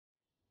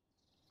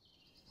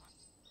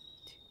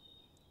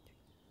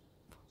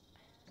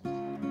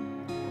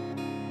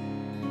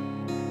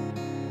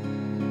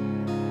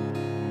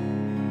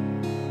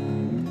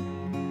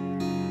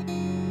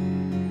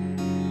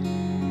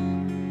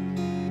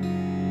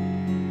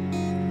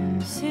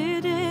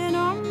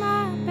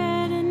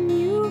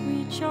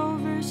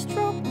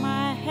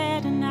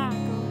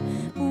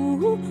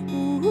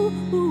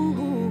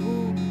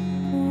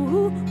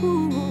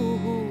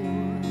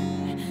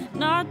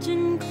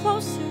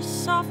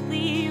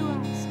softly you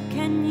ask,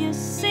 can you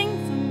sing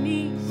for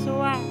me?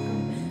 So I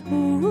go,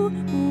 ooh, ooh,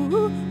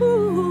 ooh,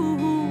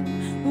 ooh,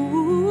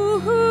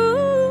 ooh,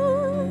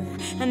 ooh.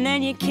 And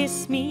then you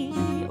kiss me,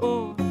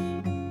 oh,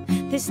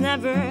 this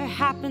never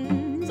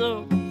happens,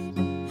 oh.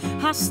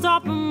 I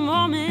stop a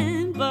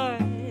moment, but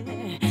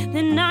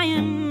then I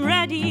am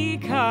ready,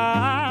 'cause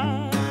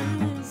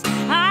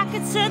I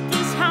could set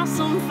this house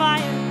on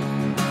fire.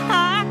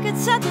 I could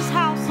set this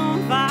house on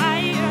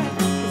fire,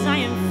 'cause I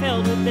am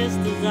filled with this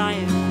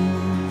desire.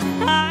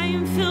 I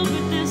am filled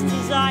with this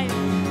desire.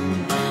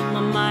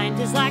 My mind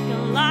is like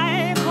a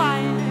live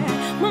wire.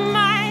 My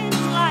mind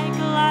is like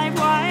a live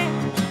wire.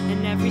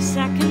 And every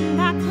second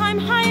I climb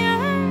higher.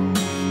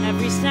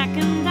 Every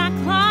second I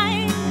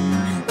climb,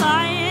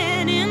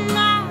 lying in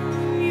love.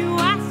 You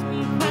ask me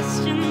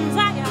questions,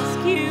 I ask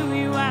you,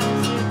 you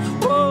answer.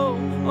 Oh,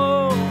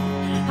 oh,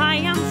 I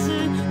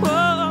answer.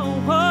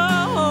 Oh,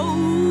 oh, oh.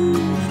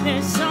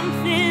 There's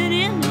something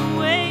in the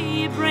way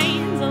your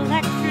brain's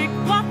electric.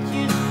 What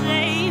you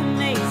say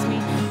makes me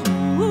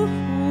ooh,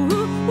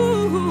 ooh,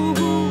 ooh,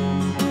 ooh,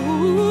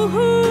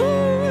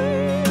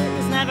 ooh.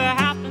 This never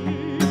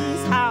happens.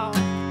 How?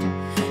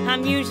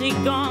 I'm usually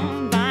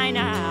gone by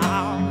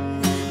now.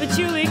 But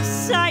you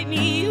excite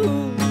me,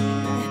 ooh.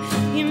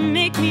 You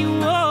make me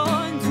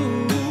want to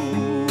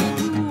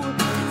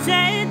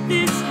set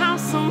this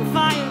house on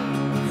fire.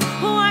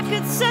 Oh, I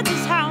could set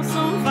this house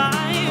on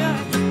fire,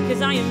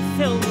 'cause I am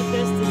filled with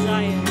this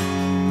desire.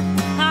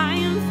 I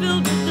am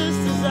filled with this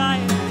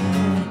desire.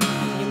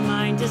 Your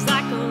mind is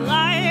like a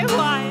live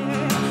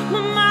wire.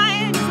 My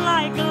mind is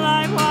like a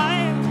live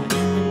wire.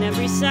 And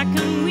every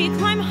second we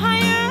climb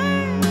higher.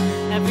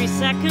 Every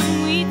second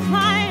we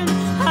climb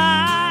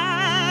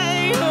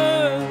higher.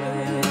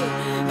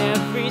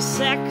 Every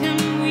second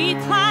we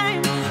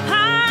climb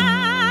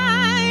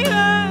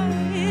higher.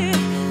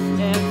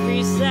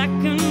 Every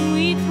second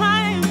we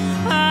climb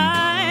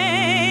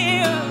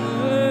higher.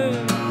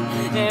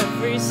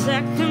 Every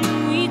second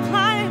we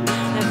climb.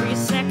 Every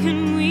second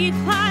we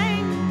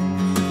climb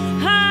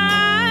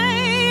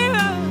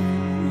higher.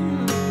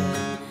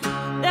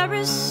 There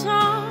is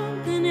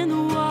something in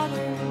the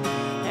water.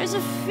 There's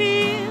a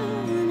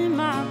feeling in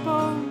my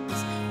bones.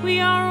 We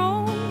are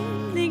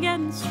only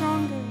getting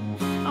stronger.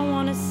 I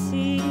wanna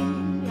see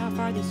how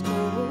far this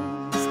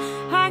goes.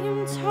 I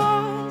am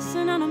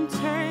tossing and I'm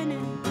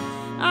turning.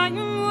 I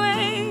am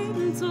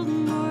waiting till the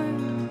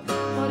morning.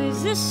 What is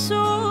this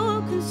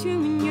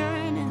soul-consuming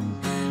yearning?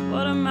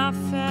 What am I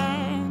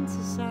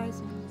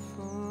fantasizing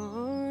for?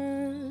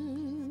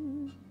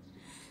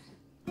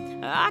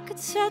 I could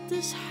set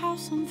this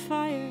house on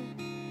fire.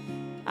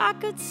 I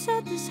could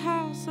set this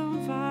house on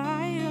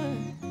fire,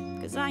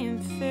 'cause I am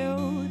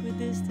filled with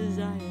this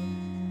desire.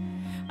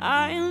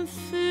 I am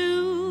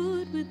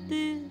filled with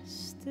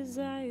this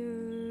desire.